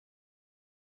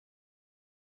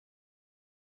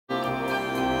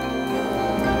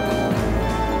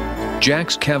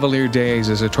Jack's cavalier days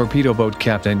as a torpedo boat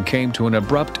captain came to an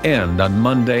abrupt end on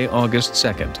Monday, August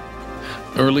 2nd.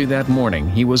 Early that morning,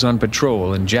 he was on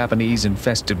patrol in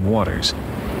Japanese-infested waters.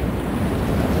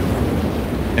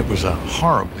 It was a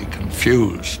horribly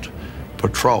confused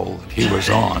patrol that he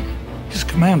was on. His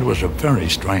commander was a very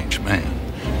strange man.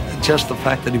 Just the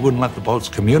fact that he wouldn't let the boats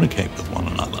communicate with one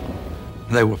another.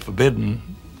 They were forbidden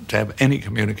to have any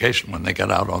communication when they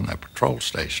got out on their patrol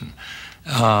station.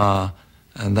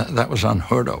 And that was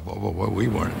unheard of over where we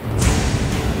were.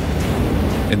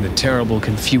 In the terrible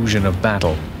confusion of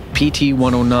battle,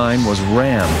 PT-109 was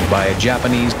rammed by a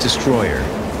Japanese destroyer,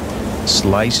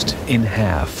 sliced in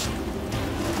half.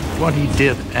 What he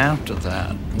did after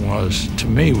that was, to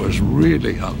me, was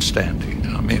really outstanding.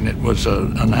 I mean, it was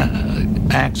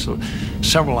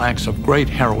several acts of great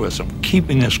heroism,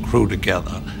 keeping his crew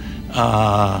together,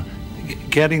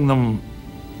 getting them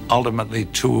ultimately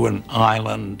to an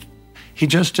island. He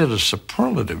just did a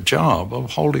superlative job of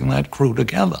holding that crew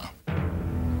together.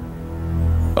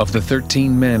 Of the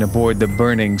 13 men aboard the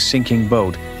burning, sinking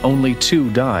boat, only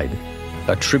 2 died,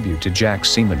 a tribute to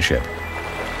Jack's seamanship.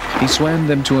 He swam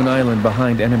them to an island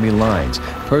behind enemy lines,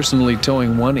 personally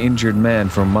towing 1 injured man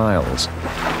for miles.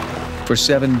 For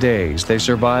 7 days, they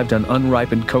survived on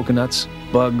unripened coconuts,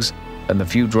 bugs, and the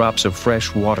few drops of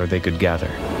fresh water they could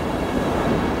gather.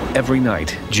 Every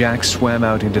night, Jack swam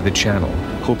out into the channel,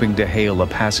 hoping to hail a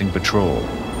passing patrol.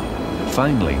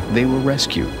 Finally, they were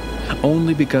rescued,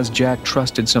 only because Jack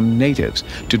trusted some natives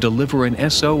to deliver an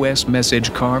SOS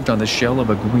message carved on the shell of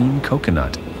a green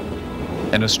coconut.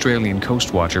 An Australian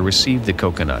coast watcher received the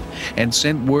coconut and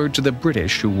sent word to the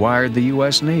British, who wired the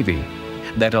US Navy,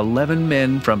 that 11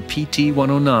 men from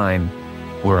PT-109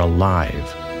 were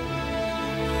alive.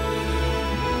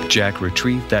 Jack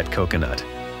retrieved that coconut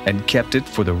and kept it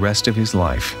for the rest of his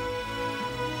life.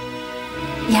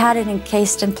 He had it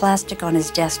encased in plastic on his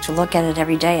desk to look at it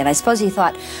every day, and I suppose he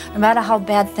thought, no matter how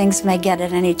bad things may get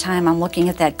at any time, I'm looking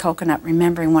at that coconut,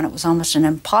 remembering when it was almost an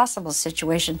impossible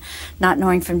situation, not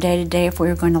knowing from day to day if we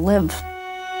were going to live.